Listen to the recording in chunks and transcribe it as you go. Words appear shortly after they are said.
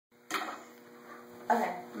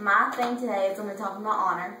Okay, my thing today is going to be talking about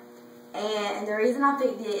honor. And the reason I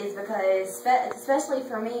picked it is because, especially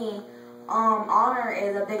for me, honor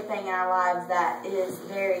is a big thing in our lives that is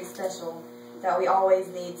very special, that we always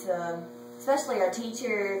need to, especially our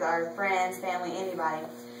teachers, our friends, family, anybody.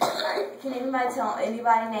 Alright, can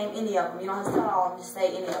anybody name any of them? You don't have to tell all of them, just say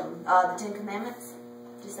any of them. The 10 Commandments?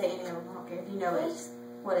 Just say any of them, I don't care if you know it.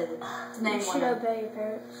 What is it? To name one. You should obey your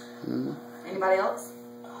parents. Anybody else?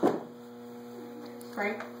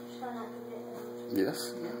 Frank?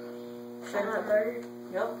 Yes. Yeah. Shut up, Bird.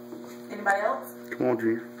 Yep. Anybody else? Come on,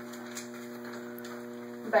 Junior.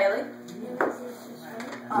 Bailey?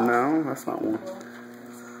 No, that's not one.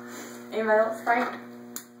 Anybody else? Frank?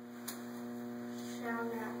 Shall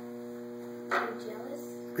not be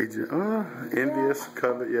jealous. Envious,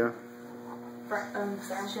 covet, yeah.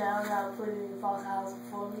 Sam? Shall not put any false idols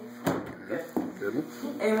before me. Good. Good one.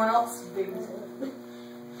 Anyone else?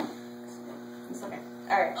 It's okay.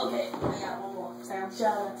 Alright. Okay, I got one more. Sam?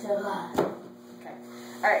 Shall not tell lies. Okay.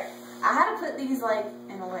 Alright. I had to put these, like,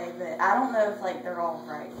 in a way, but I don't know if, like, they're all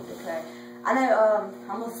right. Okay. I know,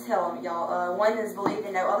 I'm going to tell them, y'all. 1 is believe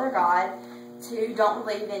in no other God. 2, don't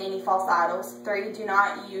believe in any false idols. 3, do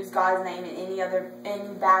not use God's name in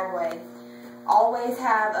any bad way. Always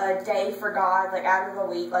have a day for God, like, out of the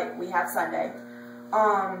week, like we have Sunday.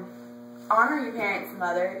 Honor your parents and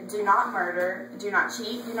mother. Do not murder. Do not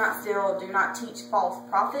cheat. Do not steal. Do not teach false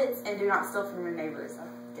prophets. And do not steal from your neighbors. I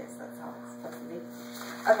guess that's how it's supposed to be.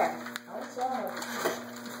 Okay.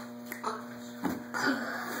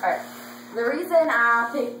 Alright. The reason I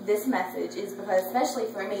picked this message is because, especially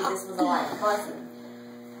for me, this was a life lesson.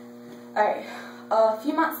 Alright. A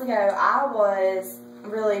few months ago, I was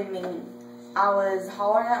really mean. I was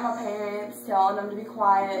hollering at my parents, telling them to be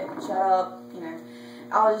quiet, shut up, you know.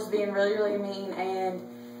 I was just being really, really mean, and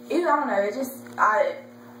I don't know, it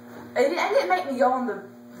didn't make me go on the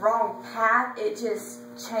wrong path. It just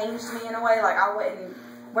changed me in a way, like I wasn't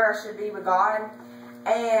where I should be with God.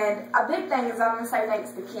 And a big thing is I'm going to say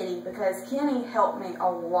thanks to Kenny, because Kenny helped me a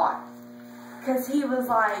lot. Because he was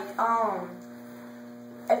like,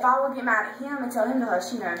 if I would get mad at him and tell him to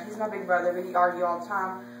hush, you know, he's my big brother, but he argue all the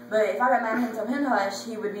time. But if I got mad at him and tell him to hush,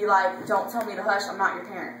 he would be like, don't tell me to hush, I'm not your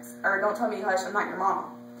parents. Or don't tell me to hush, I'm not your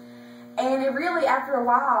mom. And it really, after a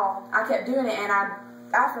while, I kept doing it, and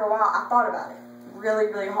after a while, I thought about it really,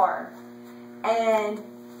 really hard. And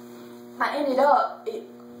I ended up,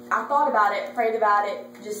 I thought about it, prayed about it,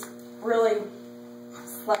 just really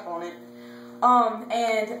slept on it.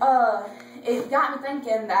 It got me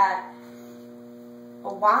thinking that,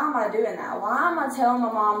 why am I doing that? Why am I telling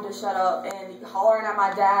my mom to shut up and hollering at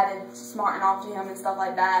my dad and smarting off to him and stuff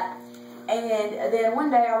like that? And then one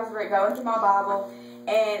day I was going through my Bible,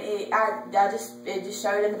 and it just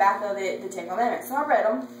showed in the back of it the 10 Commandments. So I read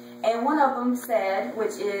them, and one of them said,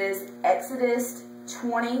 which is Exodus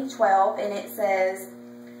 20:12, and it says,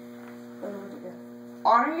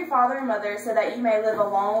 honor your father and mother so that you may live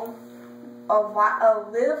long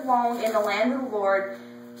in the land of the Lord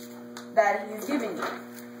that He has given you.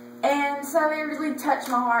 And so it really touched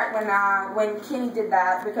my heart when Kenny did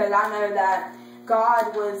that, because I know that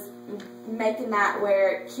God was making that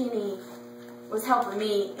where Kenny was helping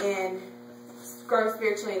me and grow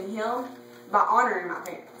spiritually in Him by honoring my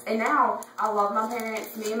parents. And now I love my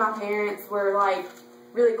parents. Me and my parents were like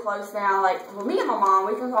really close now. Like, well, me and my mom,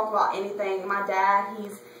 we can talk about anything. My dad,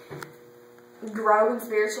 he's growing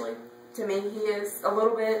spiritually. To me, he is a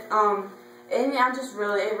little bit. And I just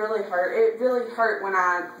really, it really hurt. It really hurt when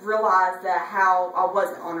I realized that how I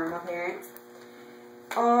wasn't honoring my parents.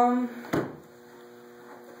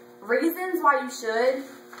 Reasons why you should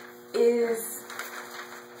is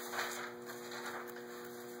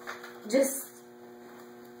just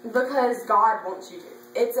because God wants you to.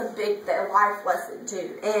 It's a big life lesson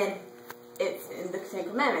too, and it's in the 10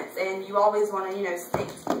 Commandments, and you always want to, you know, stick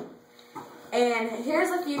to it. And here's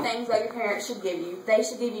a few things that your parents should give you. They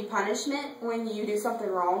should give you punishment when you do something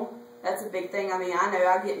wrong. That's a big thing. I mean, I know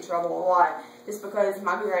I get in trouble a lot just because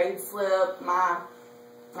my grades slip, I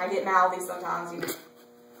get mouthy sometimes, you know.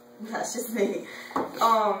 That's just me. I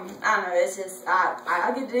don't know, it's just,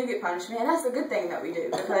 I do get punishment, and that's a good thing that we do,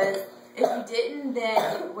 because if we didn't,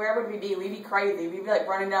 then where would we be? We'd be crazy. We'd be like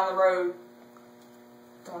running down the road.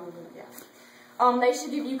 They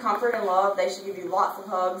should give you comfort and love. They should give you lots of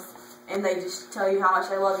hugs, and they just tell you how much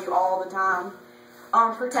they love you all the time.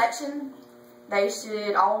 Protection. They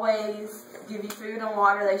should always give you food and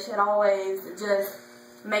water. They should always just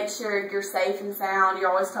make sure you're safe and sound.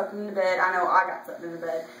 You're always tucked into bed. I know I got tucked into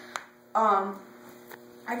bed.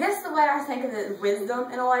 I guess the way I think of it is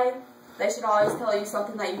wisdom in a way. They should always tell you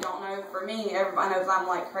something that you don't know. For me, everybody knows I'm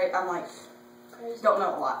like don't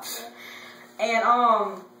know a lot. And,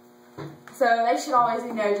 so they should always,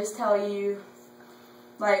 just tell you,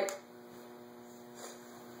 like,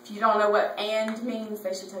 if you don't know what and means,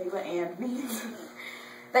 they should tell you what and means.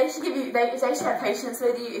 They should give you, they should have patience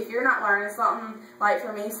with you. If you're not learning something, like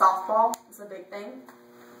for me, softball is a big thing.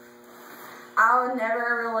 I would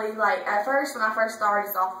never really, at first, when I first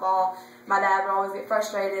started softball, my dad would always get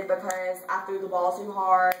frustrated because I threw the ball too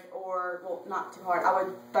hard, or, well, not too hard. I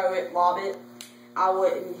would throw it, lob it. I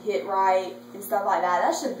wouldn't hit right and stuff like that.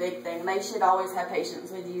 That's a big thing. They should always have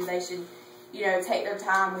patience with you. They should, take their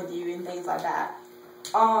time with you and things like that.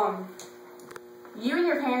 You and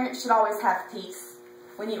your parents should always have peace.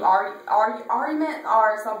 When you arguments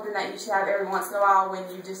are something that you should have every once in a while when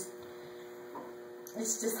you just,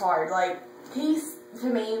 it's just hard. Like, peace to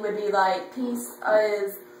me would be like, peace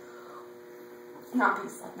is, not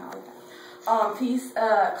peace, like not like that. Peace,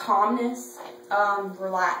 calmness,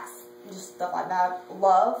 relax, just stuff like that.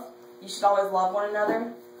 Love, you should always love one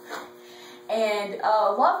another. And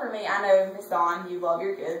love for me, I know, Miss Dawn, you love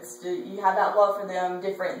your kids. You have that love for them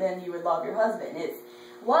different than you would love your husband.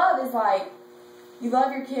 Love is like, you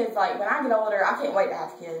love your kids. Like, when I get older, I can't wait to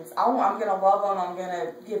have kids. I'm going to love them. I'm going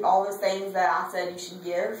to give all those things that I said you should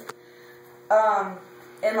give. And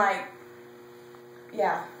like,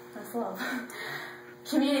 yeah, that's love.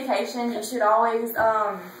 Communication, you should always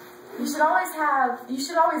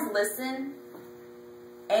listen.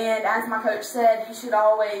 And as my coach said, you should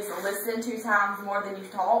always listen 2 times more than you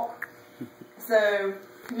talk. So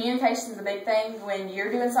communication is a big thing when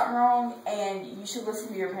you're doing something wrong, and you should listen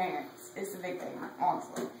to your parents. It's a big thing,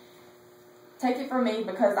 honestly. Take it from me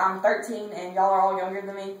because I'm 13 and y'all are all younger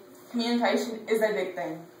than me. Communication is a big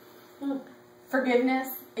thing. Forgiveness.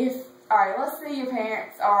 Alright, let's say your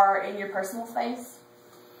parents are in your personal space.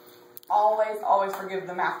 Always forgive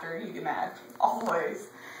them after you get mad. Always.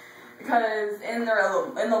 Because in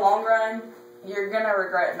the long run, you're going to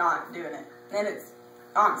regret not doing it. And it's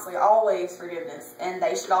honestly always forgiveness. And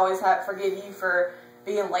they should always forgive you for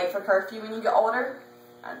being late for curfew when you get older.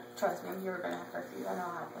 Trust me, you're going to have curfew. I know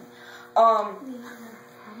how it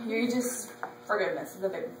happens. You just, forgiveness is a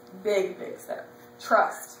big step.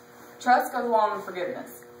 Trust. Trust goes along with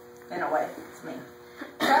forgiveness. In a way, to me.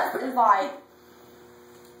 Trust is like,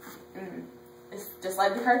 it's just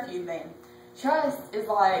like the curfew thing. Trust is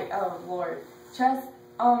like, oh Lord, trust,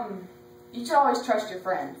 you should always trust your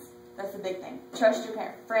friends. That's the big thing. Trust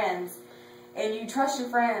your friends, and you trust your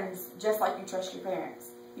friends just like you trust your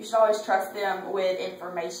parents. You should always trust them with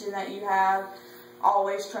information that you have.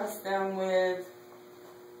 Always trust them with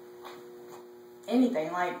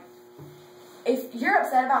anything. Like, if you're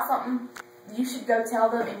upset about something, you should go tell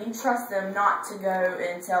them, and you trust them not to go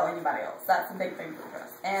and tell anybody else. That's a big thing for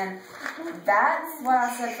trust. And that's what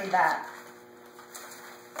I said for that.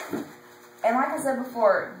 And like I said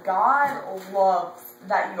before, God loves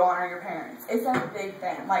that you honor your parents. It's a big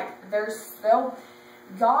thing. Like,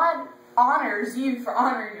 God honors you for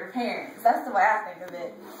honoring your parents. That's the way I think of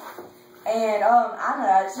it. And, I don't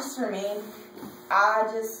know, it's just for me.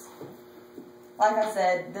 Like I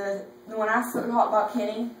said, when I talked about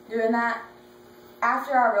Kenny doing that,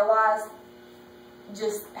 after I realized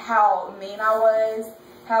just how mean I was,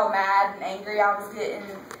 how mad and angry I was getting,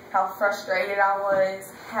 how frustrated I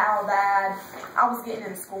was, how bad I was getting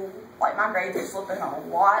in school. Like, my grades were slipping a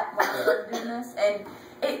lot when I started doing this. And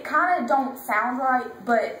it kind of don't sound right,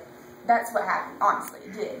 but that's what happened. Honestly,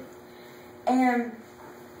 it did. And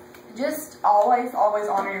just always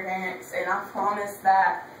honor your parents. And I promise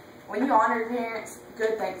that when you honor your parents,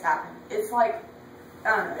 good things happen. It's like,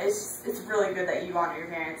 I don't know, it's really good that you honor your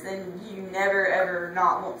parents, and you never ever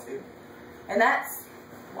not want to. And that's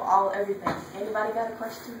everything. Anybody got a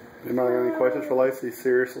question? Anybody got any questions for Lacie?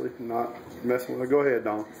 Seriously, not messing with her. Go ahead,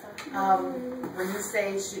 Dawn. When you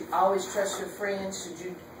say you should always trust your friends, should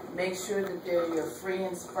you make sure that they're your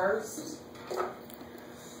friends first?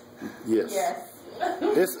 Yes.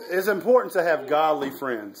 Yes. It's important to have godly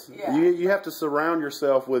friends. Yeah. You have to surround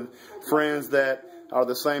yourself with friends that are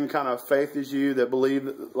the same kind of faith as you, that believe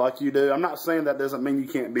like you do. I'm not saying that doesn't mean you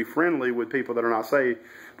can't be friendly with people that are not saved,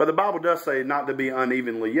 but the Bible does say not to be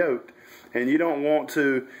unevenly yoked. And you don't want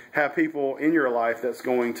to have people in your life that's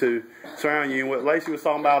going to surround you. And what Lacie was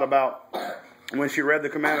talking about when she read the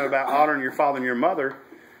commandment about honoring your father and your mother,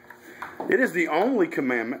 it is the only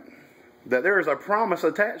commandment that there is a promise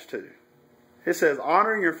attached to. It says,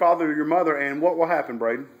 honoring your father and your mother, and what will happen,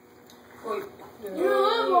 Braden? You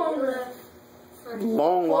live longer.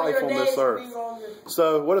 Long life on this earth.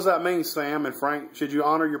 So, what does that mean, Sam and Frank? Should you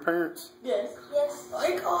honor your parents? Yes. Yes.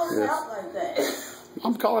 Why call us out like that?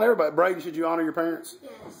 I'm calling everybody. Brady, should you honor your parents?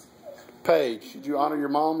 Yes. Paige, should you honor your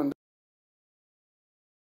mom and